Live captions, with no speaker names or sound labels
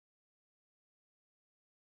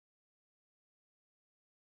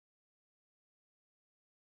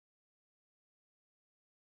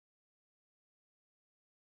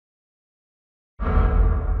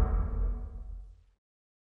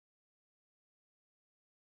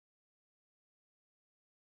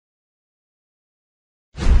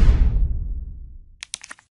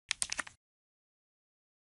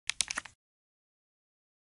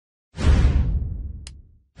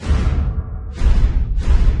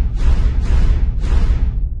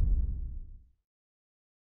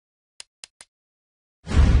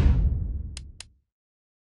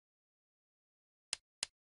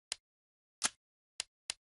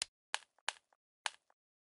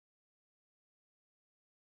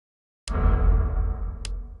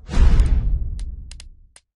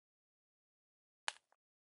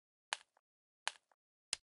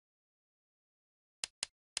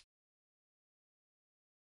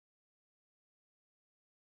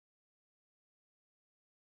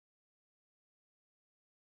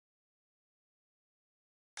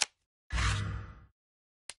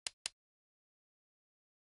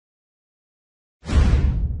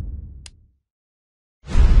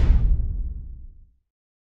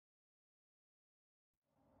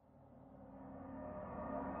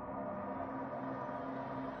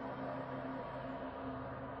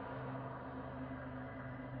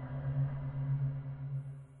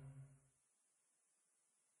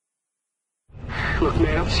Look,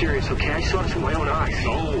 man, I'm serious, okay? I saw this with my own eyes.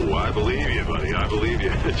 Oh, I believe you, buddy. I believe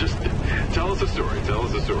you. Just tell us the story. Tell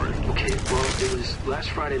us the story. Okay, well, it was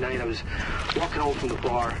last Friday night. I was walking home from the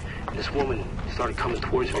bar, and this woman started coming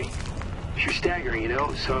towards me. She was staggering, you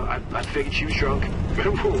know, so I figured she was drunk.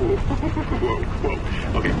 Whoa, whoa,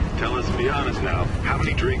 whoa. Okay, tell us, be honest now. How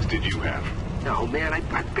many drinks did you have? No, man,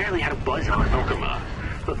 I barely had a buzz on. Oh, come on.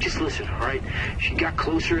 Look, just listen, all right? She got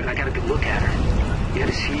closer, and I got a good look at her. You had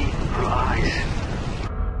to see her eyes.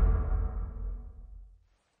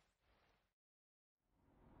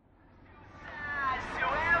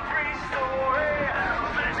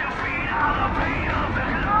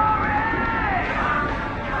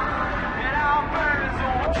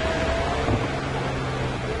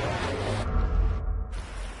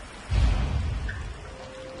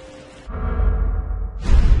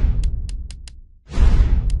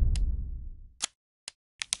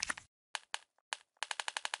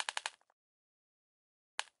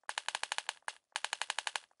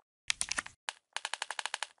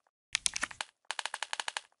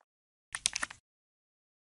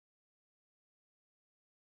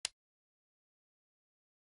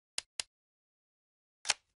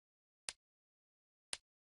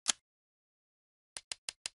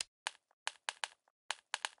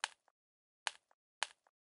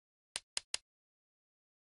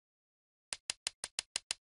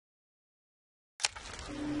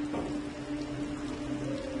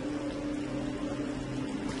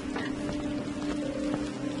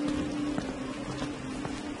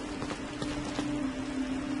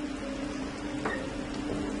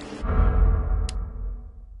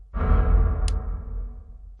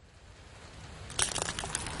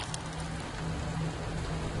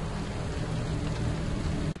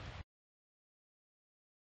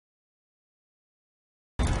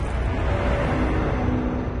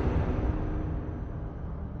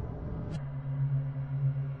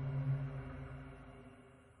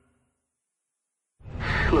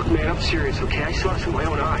 Look, man, I'm serious, okay? I saw this with my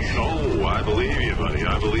own eyes. Oh, I believe you, buddy.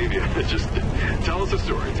 I believe you. Just tell us the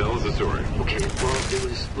story. Tell us the story. Okay, well, it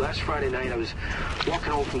was last Friday night. I was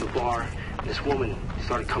walking home from the bar, and this woman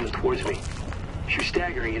started coming towards me. She was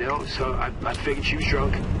staggering, you know, so I figured she was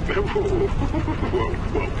drunk. Whoa, whoa,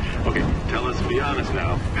 whoa. Okay, tell us, be honest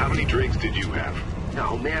now. How many drinks did you have?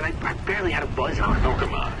 No, man, I barely had a buzz on. Oh,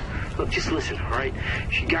 come on. Look, just listen, all right?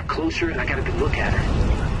 She got closer, and I got a good look at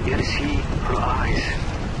her. You had to see her eyes,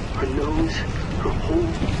 her nose, her whole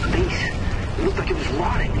face. It looked like it was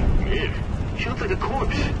rotting. Yeah. She looked like a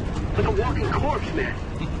corpse, like a walking corpse, man.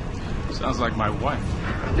 Sounds like my wife.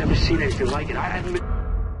 I've never seen anything like it. I haven't been...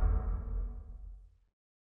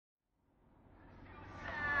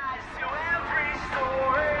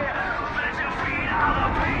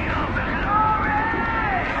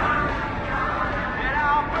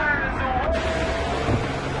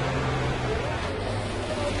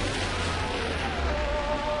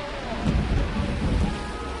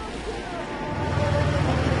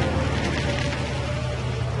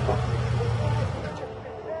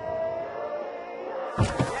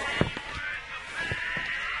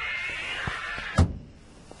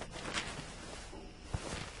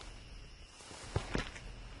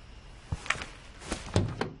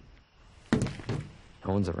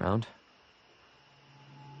 No one's around?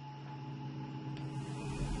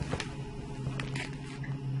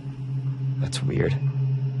 That's weird.